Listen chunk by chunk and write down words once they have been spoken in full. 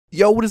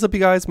Yo, what is up you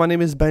guys? My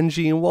name is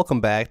Benji and welcome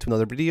back to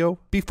another video.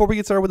 Before we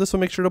get started with this one,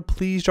 make sure to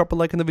please drop a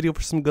like on the video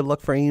for some good luck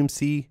for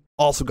AMC.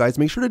 Also guys,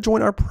 make sure to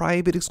join our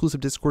private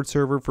exclusive Discord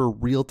server for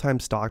real-time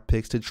stock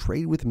picks to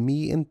trade with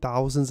me and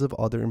thousands of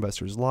other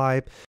investors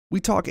live. We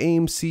talk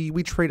AMC,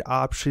 we trade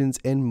options,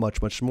 and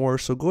much more.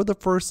 So go to the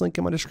first link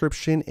in my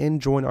description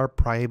and join our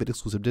private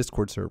exclusive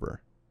Discord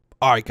server.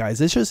 Alright guys,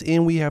 it's just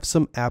in, we have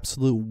some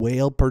absolute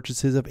whale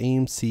purchases of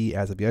AMC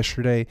as of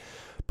yesterday.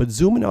 But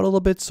zooming out a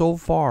little bit so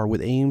far with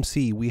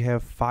AMC, we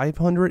have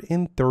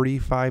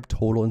 535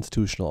 total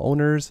institutional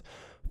owners,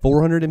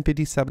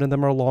 457 of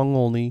them are long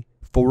only,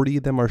 40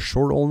 of them are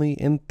short only,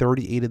 and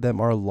 38 of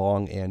them are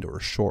long and or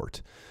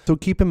short. So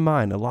keep in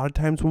mind, a lot of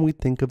times when we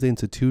think of the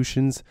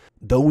institutions,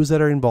 those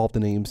that are involved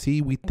in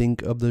AMC, we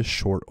think of the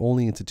short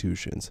only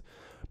institutions.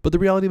 But the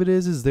reality of it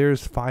is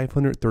there's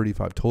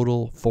 535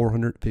 total,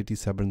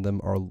 457 of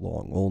them are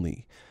long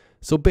only.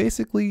 So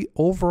basically,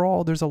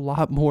 overall, there's a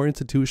lot more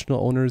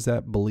institutional owners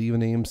that believe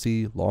in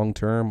AMC long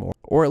term,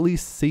 or at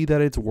least see that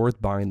it's worth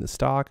buying the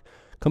stock,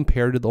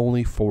 compared to the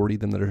only 40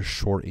 of them that are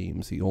short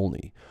AMC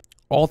only.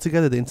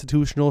 Altogether, the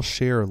institutional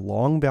share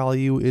long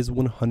value is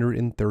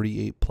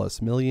 138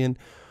 plus million,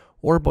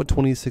 or about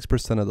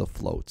 26% of the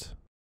float.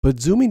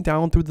 But zooming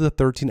down through the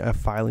 13F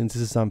filings,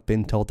 this is on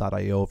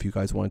fintel.io if you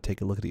guys want to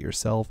take a look at it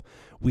yourself,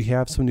 we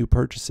have some new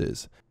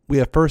purchases. We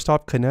have first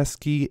off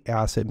Kineski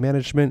Asset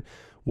Management,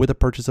 with a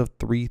purchase of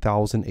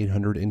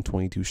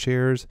 3,822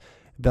 shares,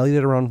 valued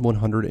at around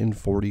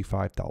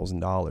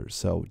 $145,000.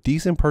 So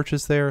decent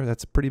purchase there.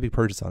 That's a pretty big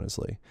purchase,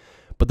 honestly.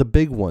 But the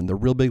big one, the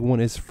real big one,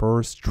 is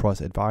First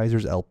Trust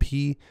Advisors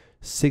LP,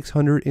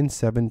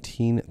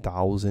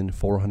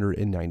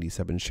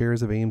 617,497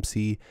 shares of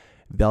AMC,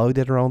 valued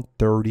at around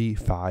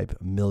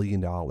 $35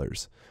 million.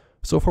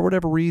 So for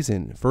whatever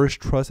reason, First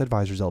Trust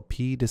Advisors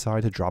LP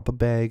decided to drop a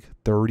bag,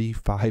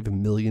 $35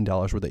 million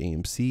worth of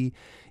AMC,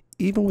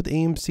 even with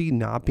AMC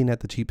not being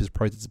at the cheapest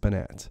price it's been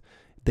at.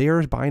 They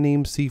are buying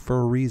AMC for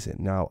a reason.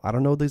 Now, I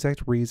don't know the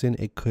exact reason.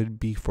 It could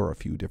be for a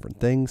few different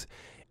things.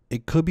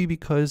 It could be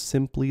because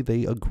simply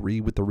they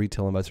agree with the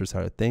retail investor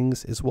side of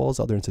things, as well as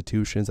other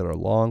institutions that are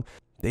long.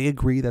 They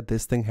agree that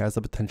this thing has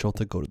the potential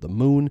to go to the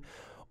moon,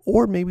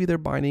 or maybe they're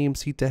buying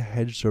AMC to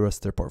hedge the rest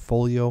of their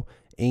portfolio.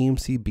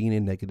 AMC being a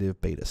negative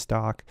beta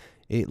stock,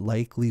 it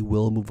likely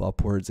will move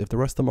upwards if the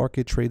rest of the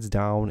market trades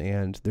down,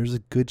 and there's a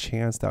good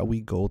chance that we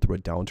go through a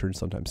downturn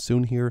sometime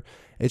soon here.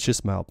 It's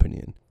just my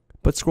opinion.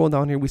 But scrolling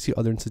down here, we see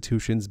other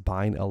institutions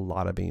buying a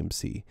lot of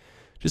AMC.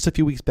 Just a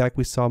few weeks back,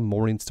 we saw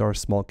Morningstar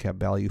Small Cap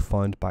Value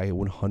Fund buy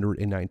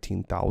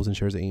 119,000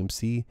 shares of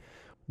AMC.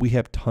 We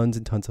have tons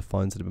and tons of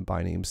funds that have been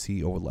buying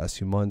AMC over the last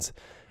few months,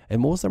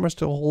 and most of them are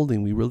still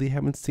holding. We really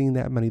haven't seen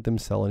that many of them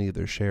sell any of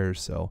their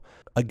shares. So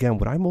again,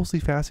 what I'm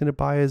mostly fascinated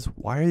by is,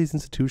 why are these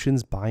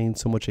institutions buying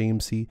so much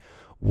AMC?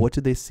 What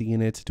do they see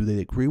in it? Do they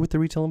agree with the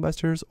retail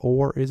investors,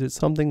 or is it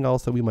something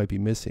else that we might be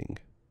missing?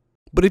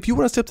 But if you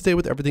want to stay up to date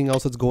with everything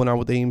else that's going on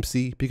with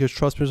AMC, because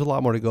trust me, there's a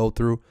lot more to go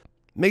through,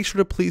 make sure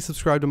to please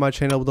subscribe to my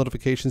channel with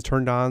notifications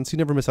turned on so you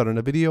never miss out on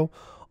a video.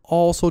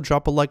 Also,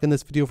 drop a like in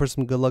this video for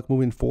some good luck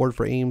moving forward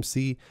for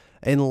AMC.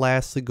 And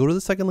lastly, go to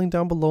the second link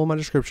down below in my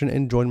description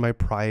and join my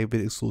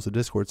private exclusive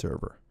Discord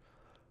server.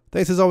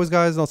 Thanks as always,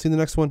 guys, and I'll see you in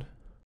the next one.